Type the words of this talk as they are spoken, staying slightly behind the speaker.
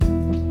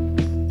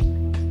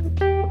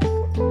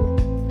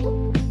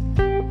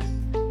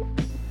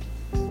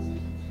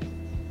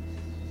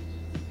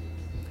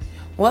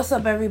What's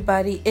up,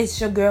 everybody? It's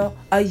your girl,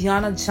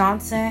 Ayana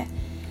Johnson,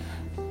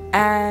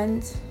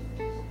 and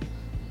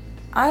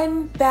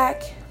I'm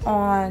back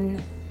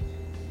on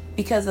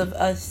because of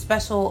a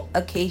special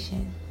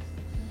occasion,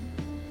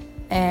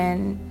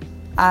 and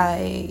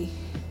I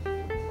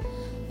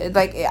felt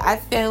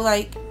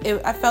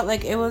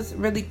like it was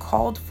really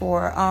called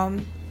for.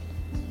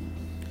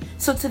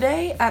 So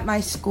today at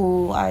my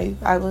school, I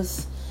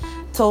was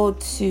told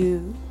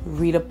to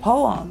read a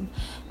poem,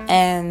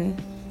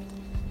 and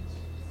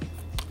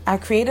I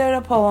created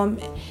a poem,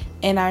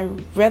 and I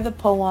read the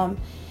poem,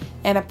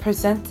 and I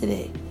presented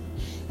it.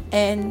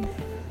 And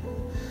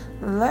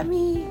let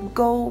me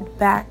go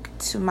back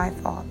to my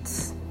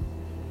thoughts.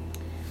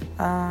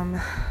 I'm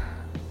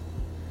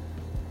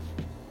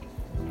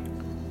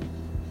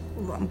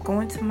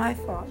going to my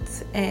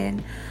thoughts,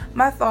 and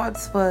my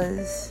thoughts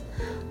was,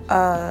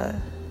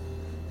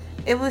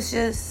 it was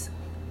just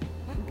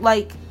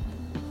like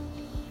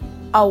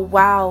a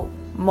wow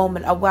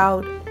moment, a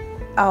wow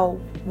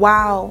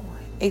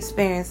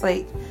experience.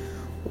 Like,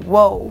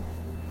 whoa,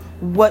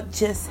 what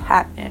just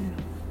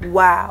happened?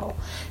 Wow.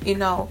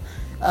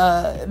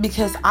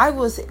 Because I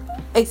was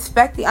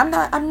expecting, I'm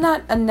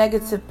not a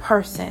negative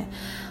person.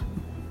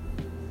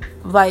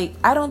 Like,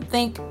 I don't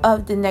think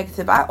of the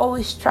negative. I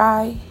always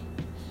try,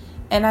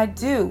 and I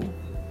do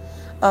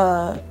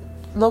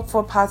look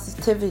for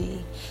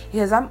positivity,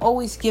 because I'm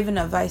always giving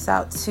advice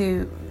out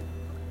to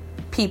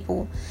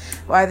people,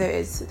 either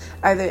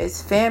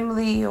it's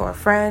family or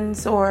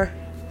friends, or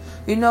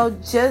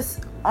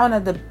just on a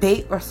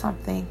debate or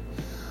something.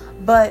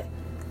 But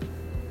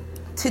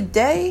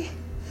today,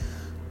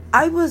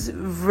 I was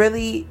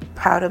really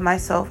proud of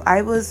myself.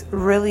 I was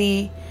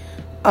really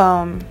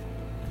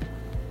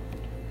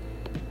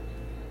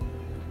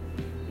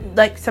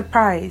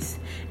surprised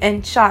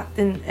and shocked,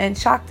 and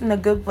shocked in a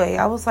good way.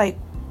 I was like,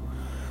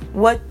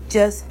 what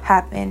just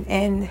happened?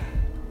 And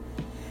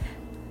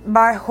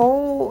my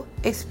whole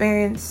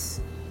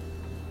experience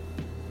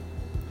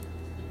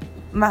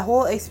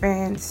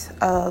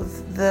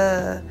of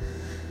the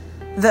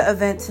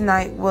event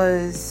tonight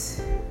was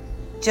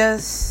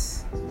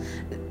just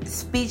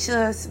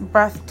speechless,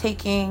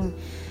 breathtaking,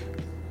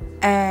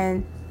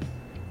 and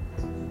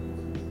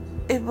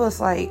it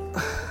was like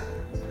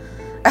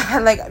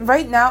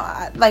right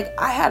now,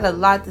 I had a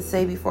lot to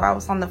say before I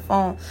was on the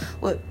phone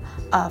with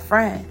a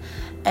friend.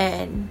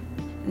 And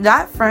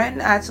that friend,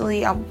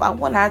 actually, I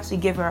want to actually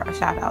give her a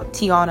shout out,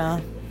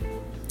 Tiana.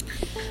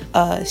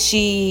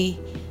 She,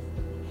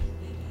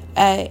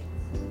 at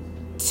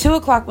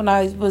 2:00 when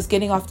I was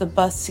getting off the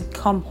bus to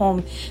come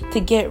home to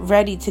get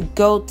ready to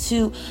go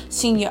to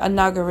senior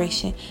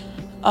inauguration,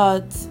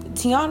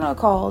 Tiana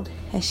called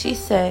and she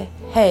said,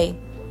 "Hey,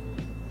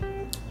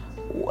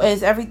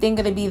 is everything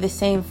going to be the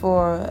same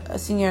for a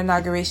senior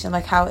inauguration,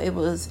 like how it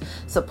was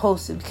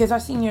supposed to?" Because our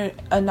senior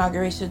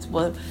inaugurations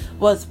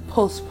was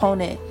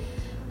postponed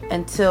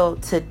until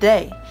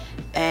today.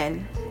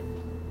 And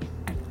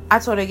I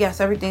told her, yes,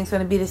 everything's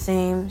going to be the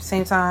same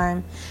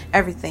time,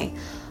 everything.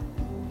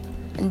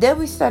 And then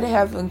we started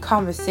having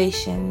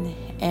conversation,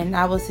 and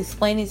I was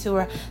explaining to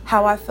her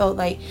how I felt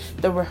like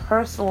the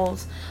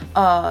rehearsals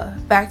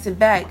back to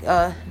back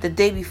the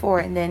day before,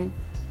 and then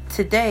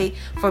today,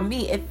 for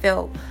me, it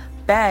felt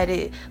bad.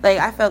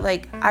 I felt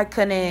like I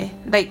couldn't,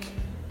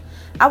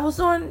 I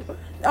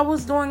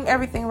was doing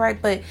everything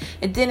right, but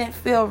it didn't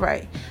feel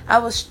right. I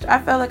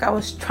felt like I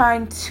was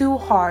trying too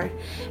hard.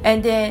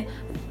 And then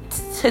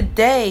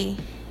today,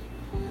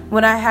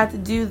 when I had to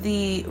do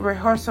the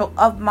rehearsal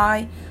of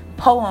my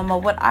poem, or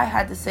what I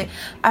had to say,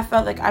 I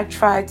felt like I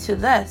tried too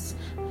less.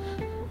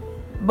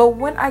 But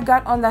when I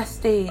got on that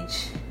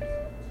stage,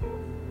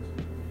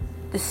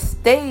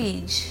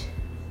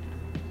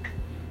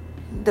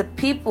 the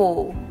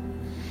people,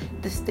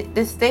 the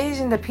stage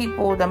and the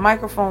people, the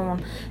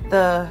microphone,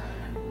 the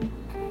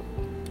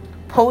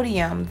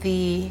podium,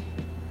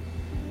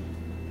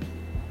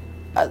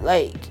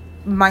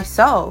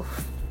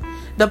 myself,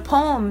 the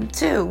poem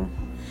too,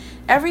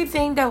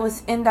 everything that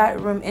was in that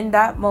room in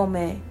that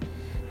moment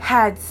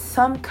had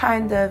some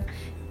kind of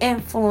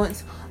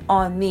influence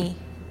on me.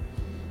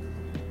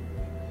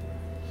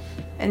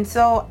 And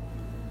so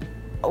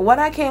when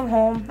I came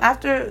home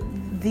after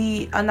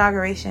the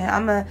inauguration,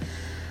 after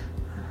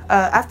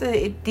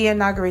the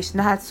inauguration,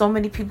 I had so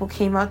many people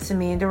came up to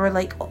me, and they were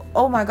like,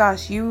 "Oh my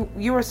gosh, you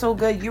were so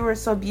good, you were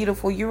so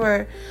beautiful, you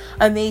were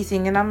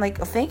amazing." And I'm like,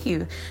 "Oh, thank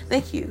you."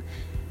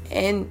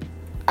 And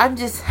I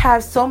just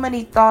have so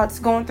many thoughts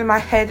going through my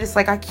head. It's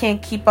like I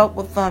can't keep up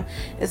with them.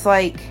 It's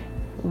like,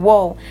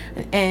 whoa,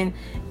 and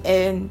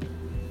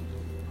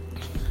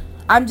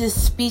I'm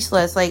just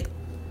speechless. Like,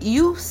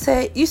 you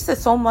said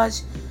so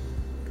much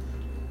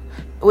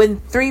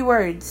with 3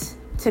 words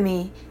to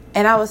me,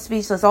 and I was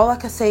speechless. All I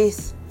could say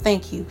is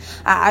thank you.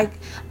 I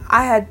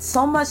had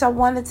so much I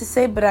wanted to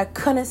say, but I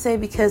couldn't say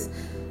because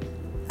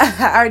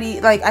I already,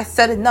 I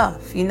said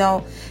enough,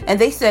 and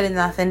they said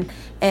enough, and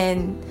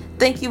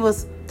thank you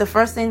was the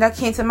first thing that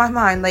came to my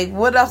mind. Like,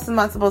 what else am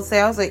I supposed to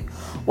say? I was like,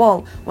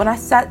 whoa. When I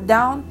sat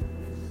down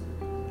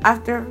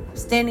after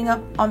standing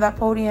up on that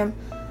podium,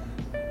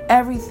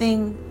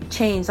 everything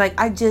changed. Like,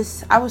 I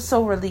was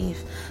so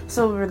relieved.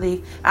 So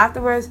relieved.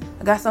 Afterwards,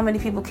 I got so many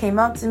people came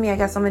up to me. I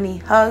got so many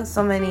hugs,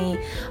 so many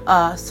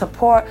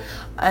support.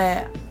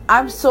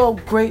 I'm so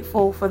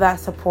grateful for that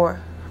support.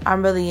 I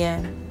really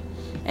am.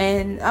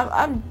 And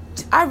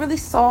I really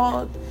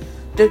saw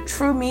the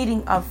true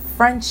meaning of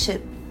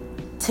friendship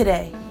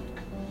today.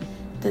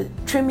 The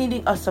true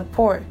meaning of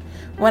support.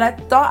 When I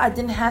thought I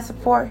didn't have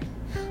support,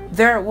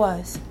 there it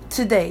was.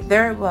 Today,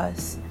 there it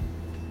was.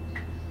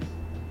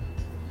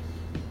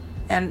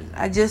 And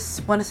I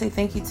just want to say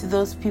thank you to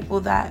those people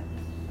that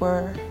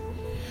were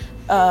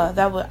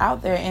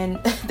out there. And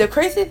the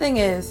crazy thing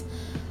is,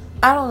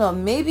 I don't know,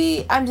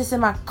 maybe I'm just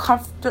in my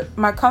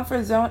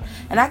comfort zone,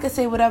 and I can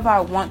say whatever I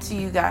want to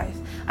you guys.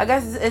 I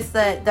guess it's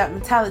that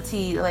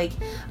mentality, like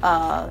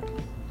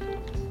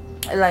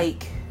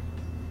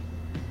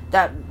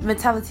that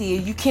mentality.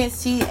 You can't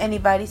see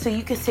anybody, so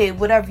you can say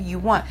whatever you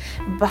want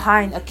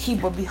behind a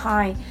keyboard,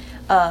 behind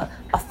a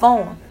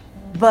phone.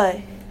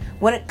 But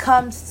when it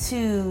comes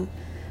to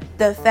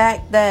the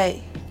fact that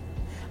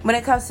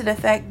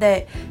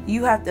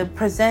you have to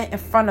present in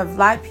front of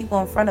live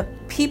people, in front of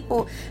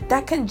people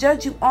that can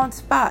judge you on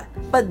spot,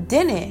 but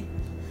didn't.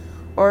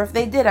 Or if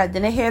they did, I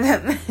didn't hear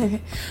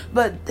them.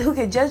 But who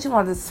can judge you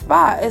on the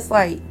spot? It's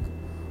like,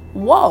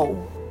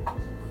 whoa.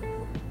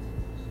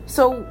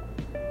 So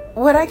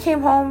when I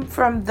came home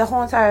from the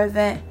whole entire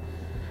event,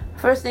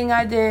 first thing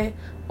I did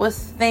was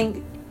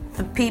thank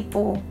the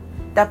people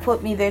that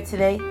put me there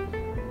today.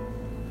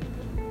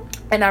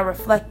 And I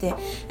reflected,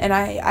 and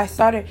I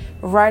started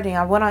writing.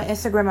 I went on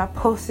Instagram, I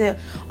posted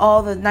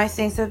all the nice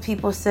things that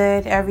people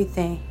said,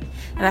 everything.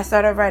 And I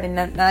started writing,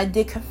 and I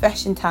did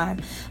confession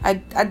time.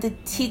 I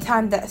did tea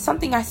time, that's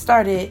something I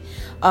started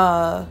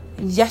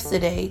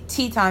yesterday,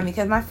 tea time,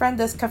 because my friend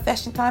does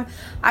confession time.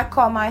 I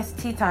call mine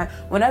tea time.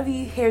 Whenever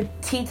you hear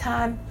tea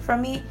time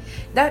from me,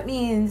 that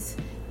means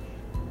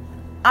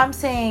I'm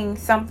saying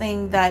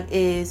something that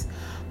is,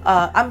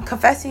 I'm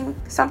confessing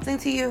something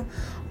to you,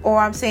 or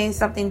I'm saying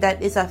something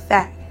that is a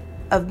fact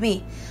of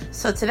me.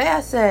 So today I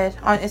said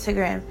on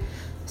Instagram,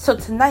 so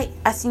tonight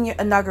at senior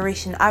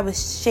inauguration, I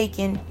was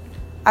shaking.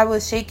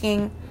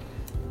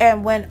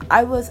 And when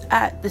I was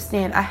at the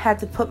stand, I had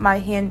to put my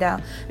hand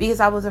down because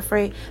I was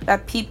afraid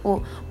that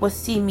people would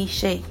see me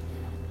shake.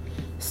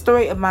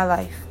 Story of my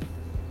life.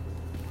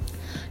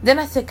 Then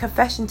I said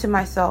confession to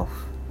myself.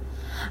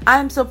 I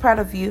am so proud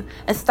of you,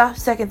 and stop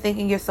second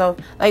thinking yourself.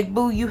 Like,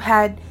 boo, you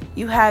had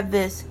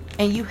this,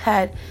 and you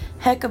had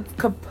heck of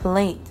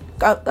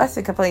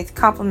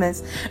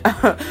compliments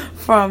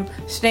from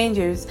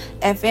strangers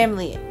and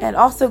family, and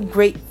also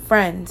great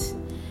friends.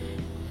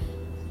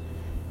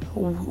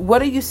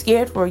 What are you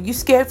scared for? You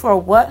scared for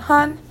what,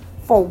 hun?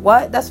 For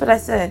what? That's what I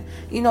said.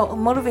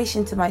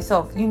 Motivation to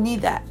myself. You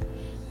need that.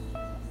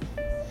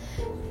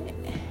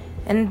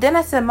 And then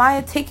I said,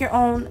 Maya, take your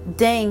own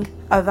dang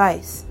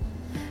advice.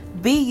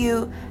 Be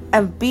you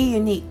and be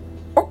unique.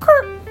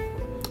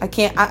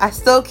 Okay. I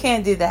still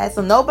can't do that.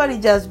 So nobody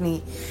judge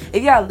me.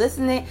 If y'all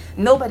listening,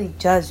 nobody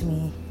judge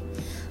me.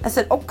 I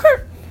said, okay.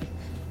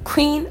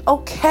 Queen,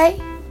 okay.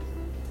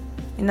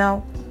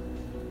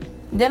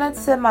 Then I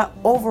said my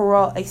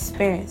overall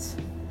experience.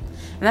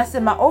 And I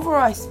said my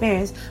overall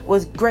experience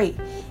was great.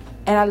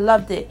 And I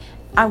loved it.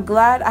 I am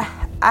glad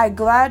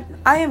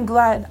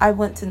I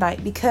went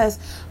tonight because,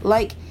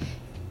 like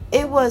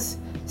it was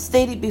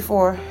stated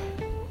before,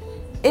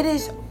 it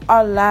is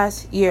our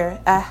last year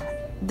at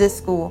this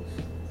school.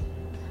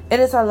 It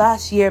is our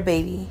last year,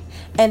 baby.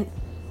 And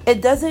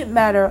it doesn't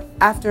matter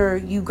after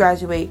you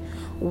graduate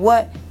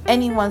what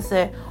anyone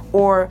said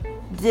or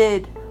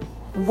did.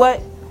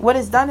 What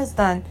is done is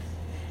done.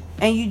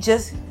 And you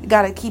just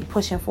gotta keep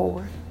pushing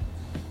forward.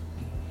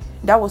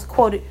 That was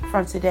quoted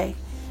from today.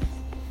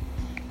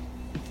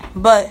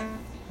 But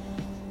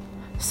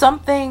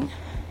something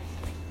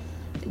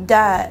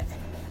that,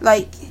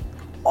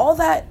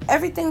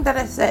 everything that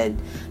I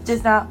said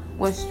just now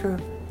was true.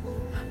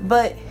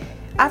 But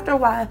after a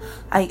while,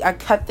 I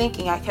kept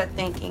thinking,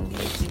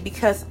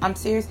 because I'm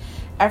serious.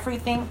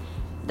 Everything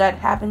that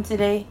happened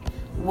today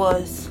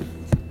was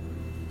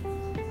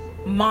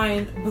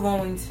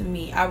mind-blowing to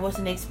me. I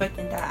wasn't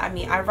expecting that. I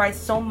mean, I write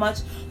so much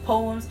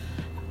poems.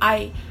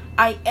 I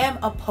am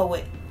a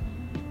poet.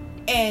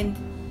 And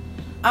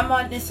I'm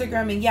on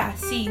Instagram and I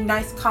see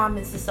nice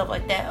comments and stuff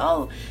like that.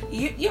 Oh,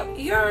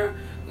 your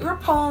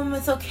poem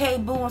is okay,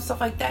 boo, and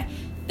stuff like that.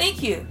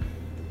 Thank you.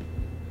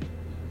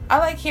 I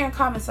like hearing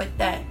comments like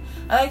that.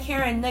 I like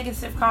hearing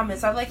negative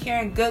comments. I like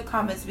hearing good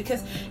comments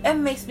because it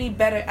makes me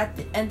better at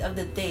the end of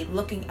the day,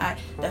 looking at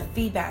the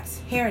feedbacks,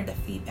 hearing the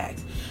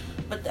feedbacks.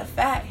 But the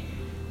fact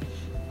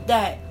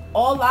that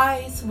all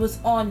eyes was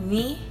on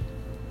me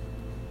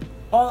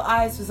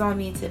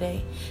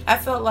today. I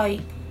felt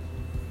like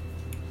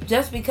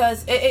just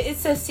because it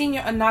says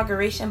senior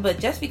inauguration, but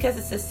just because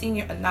it's a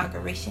senior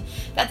inauguration,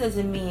 that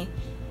doesn't mean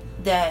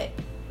that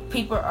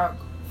people are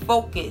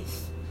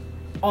focused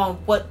on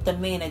what the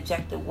main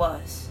objective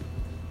was.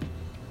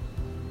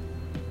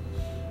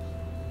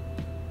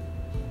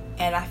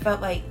 And I felt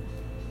like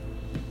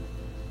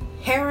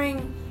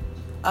hearing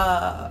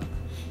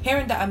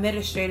hearing the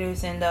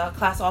administrators and the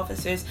class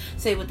officers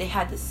say what they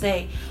had to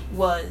say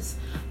was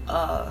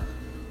good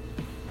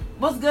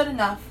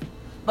enough.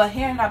 But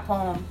hearing that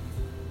poem,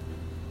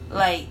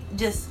 like,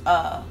 just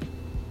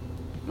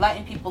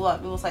lighting people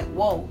up, it was like,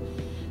 whoa.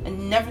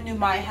 And never knew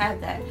Maya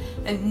had that,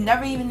 and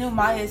never even knew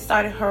Maya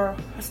started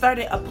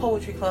a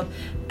poetry club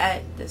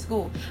at the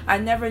school. I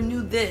never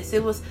knew this.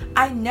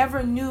 I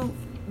never knew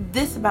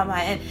this about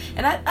Maya,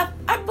 and I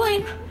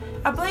blame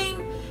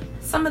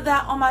some of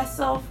that on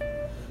myself,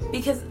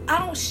 because I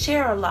don't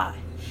share a lot,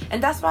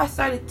 and that's why I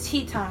started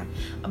Tea Time.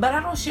 But I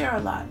don't share a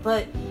lot.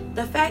 But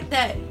the fact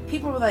that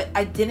people were like,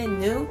 I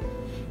didn't know,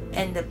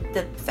 and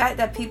the fact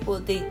that people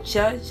they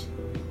judged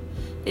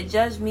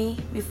me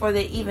before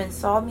they even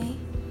saw me.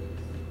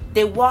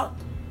 They thought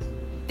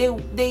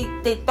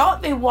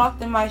they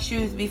walked in my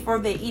shoes before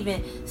they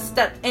even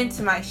stepped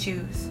into my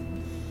shoes.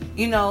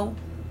 You know?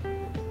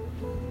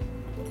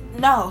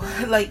 No,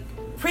 like,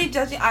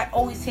 prejudging, I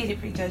always hated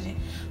prejudging.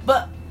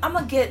 But I'm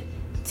going to get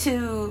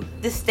to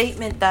the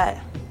statement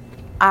that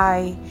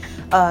I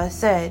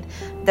said,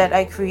 that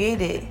I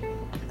created,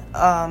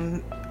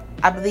 I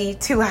believe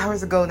 2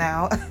 hours ago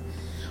now,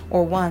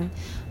 or 1.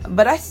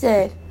 But I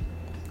said,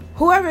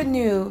 whoever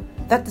knew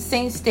that the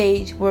same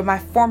stage where my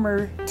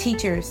former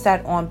teacher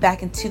sat on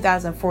back in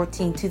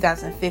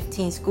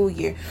 2014-2015 school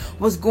year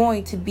was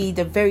going to be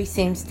the very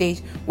same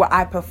stage where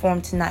I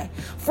performed tonight.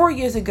 4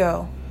 years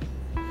ago,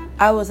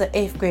 I was an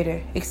 8th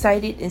grader,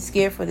 excited and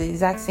scared for the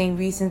exact same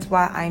reasons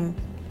why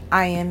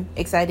I am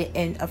excited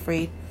and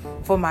afraid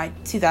for my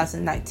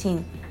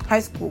 2019 high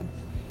school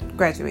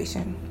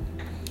graduation.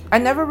 I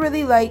never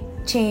really liked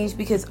change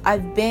because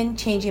I've been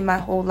changing my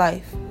whole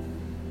life.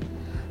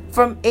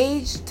 From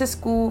age to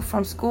school,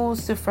 from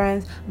schools to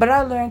friends, but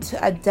I learned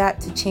to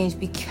adapt to change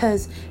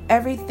because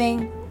every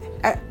day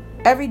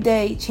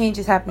change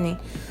is happening,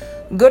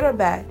 good or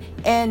bad.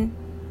 And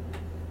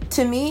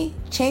to me,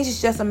 change is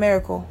just a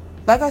miracle.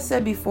 Like I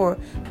said before,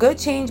 good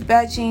change,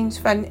 bad change,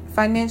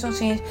 financial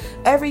change,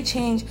 every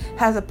change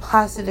has a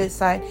positive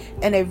side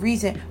and a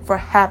reason for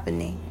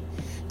happening.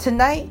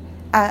 Tonight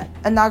at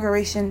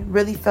inauguration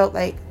really felt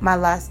like my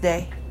last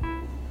day.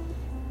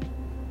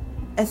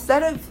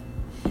 Instead of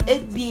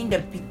it being the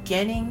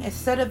beginning,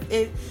 instead of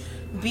it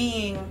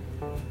being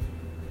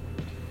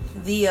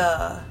the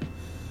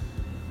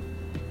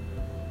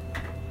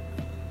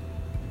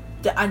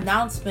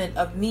announcement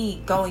of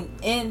me going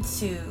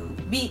into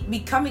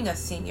becoming a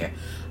senior,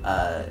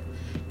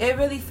 it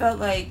really felt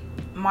like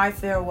my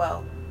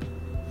farewell.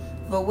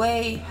 The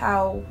way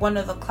how one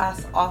of the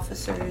class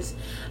officers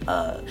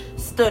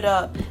stood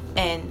up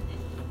and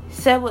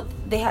said what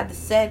they had to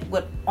say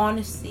with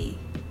honesty,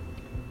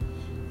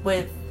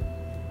 with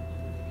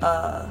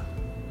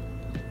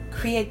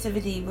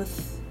creativity,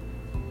 with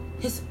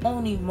his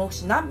own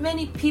emotion. Not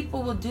many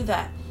people will do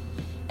that,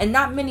 and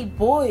not many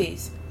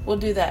boys will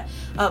do that.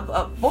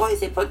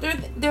 Boys, they put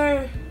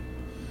their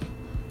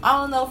I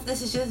don't know if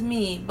this is just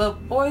me,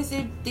 but boys,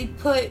 they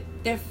put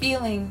their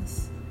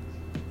feelings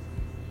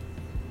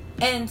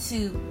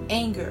into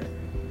anger.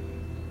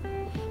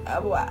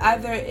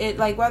 Whether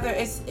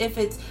if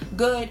it's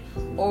good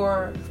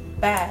or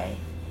bad.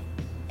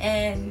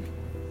 And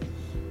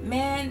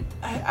man,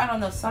 I don't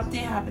know, something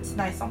happened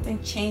tonight.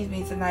 Something changed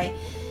me tonight.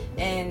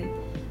 And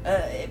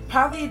it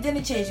probably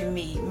didn't change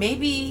me.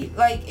 Maybe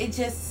like it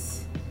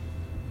just,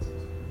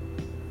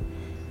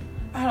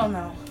 I don't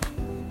know.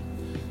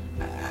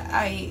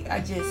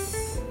 I'm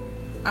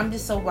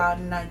just so wild,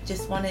 and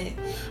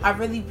I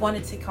really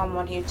wanted to come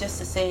on here just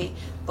to say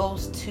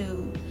those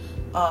two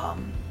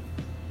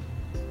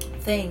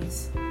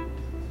things.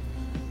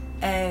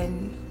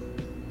 And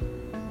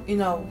you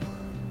know,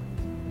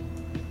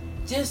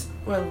 just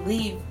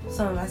relieve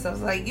some of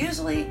myself. Like,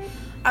 usually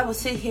I would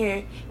sit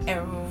here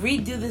and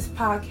redo this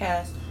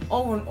podcast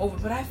over and over,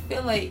 but I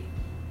feel like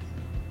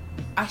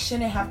I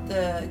shouldn't have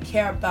to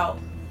care about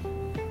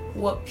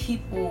what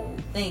people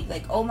think.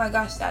 Like, oh my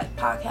gosh, that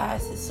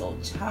podcast is so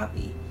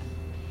choppy.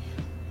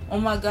 Oh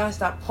my gosh,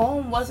 that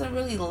poem wasn't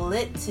really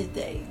lit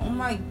today. Oh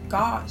my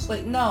gosh.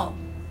 Like, no.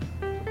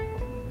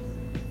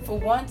 For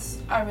once,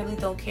 I really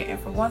don't care. And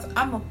for once,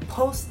 I'm going to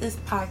post this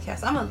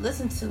podcast. I'm going to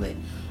listen to it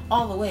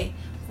all the way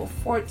for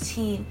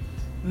 14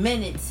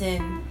 minutes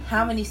and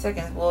how many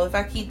seconds? Well, if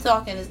I keep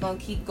talking, it's going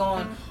to keep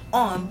going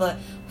on. But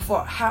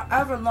for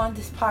however long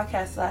this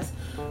podcast lasts,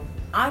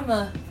 I'm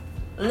going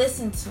to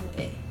listen to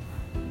it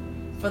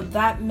for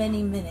that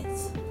many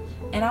minutes.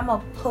 And I'm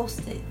going to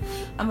post it.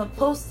 I'm going to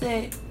post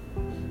it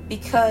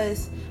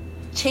because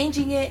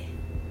changing it,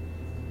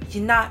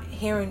 you're not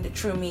hearing the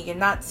true me. You're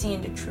not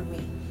seeing the true me.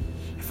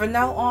 From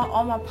now on,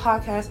 all my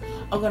podcasts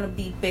are going to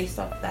be based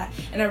off that.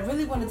 And I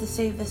really wanted to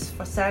save this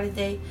for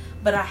Saturday,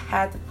 but I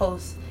had to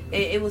post.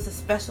 It was a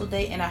special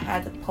day, and I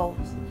had to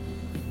post.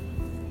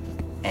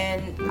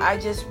 And I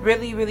just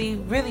really, really,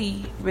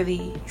 really,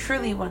 really,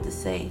 truly want to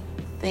say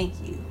thank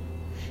you.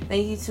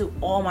 Thank you to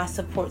all my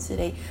support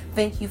today.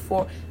 Thank you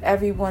for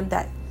everyone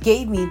that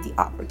gave me the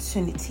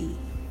opportunity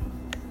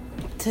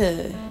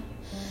to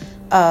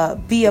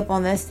be up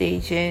on that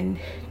stage. And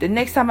the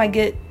next time I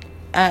get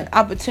an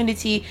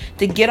opportunity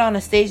to get on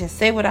a stage and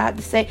say what I have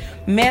to say,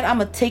 man, I'm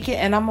gonna take it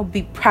and I'm gonna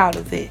be proud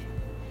of it.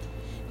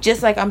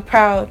 Just like I'm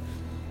proud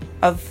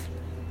of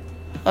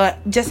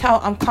just how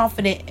I'm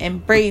confident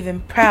and brave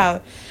and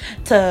proud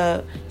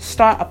to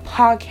start a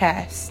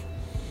podcast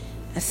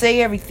and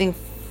say everything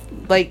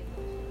like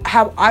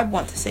how I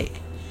want to say it.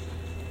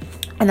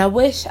 And I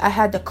wish I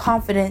had the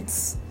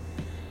confidence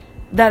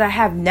that I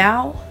have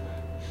now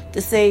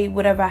to say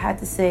whatever I had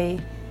to say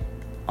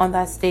on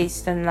that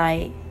stage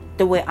tonight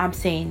the way I'm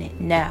saying it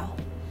now.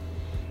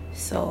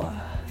 So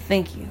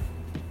thank you,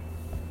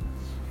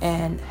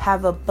 and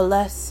have a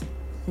blessed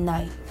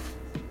night.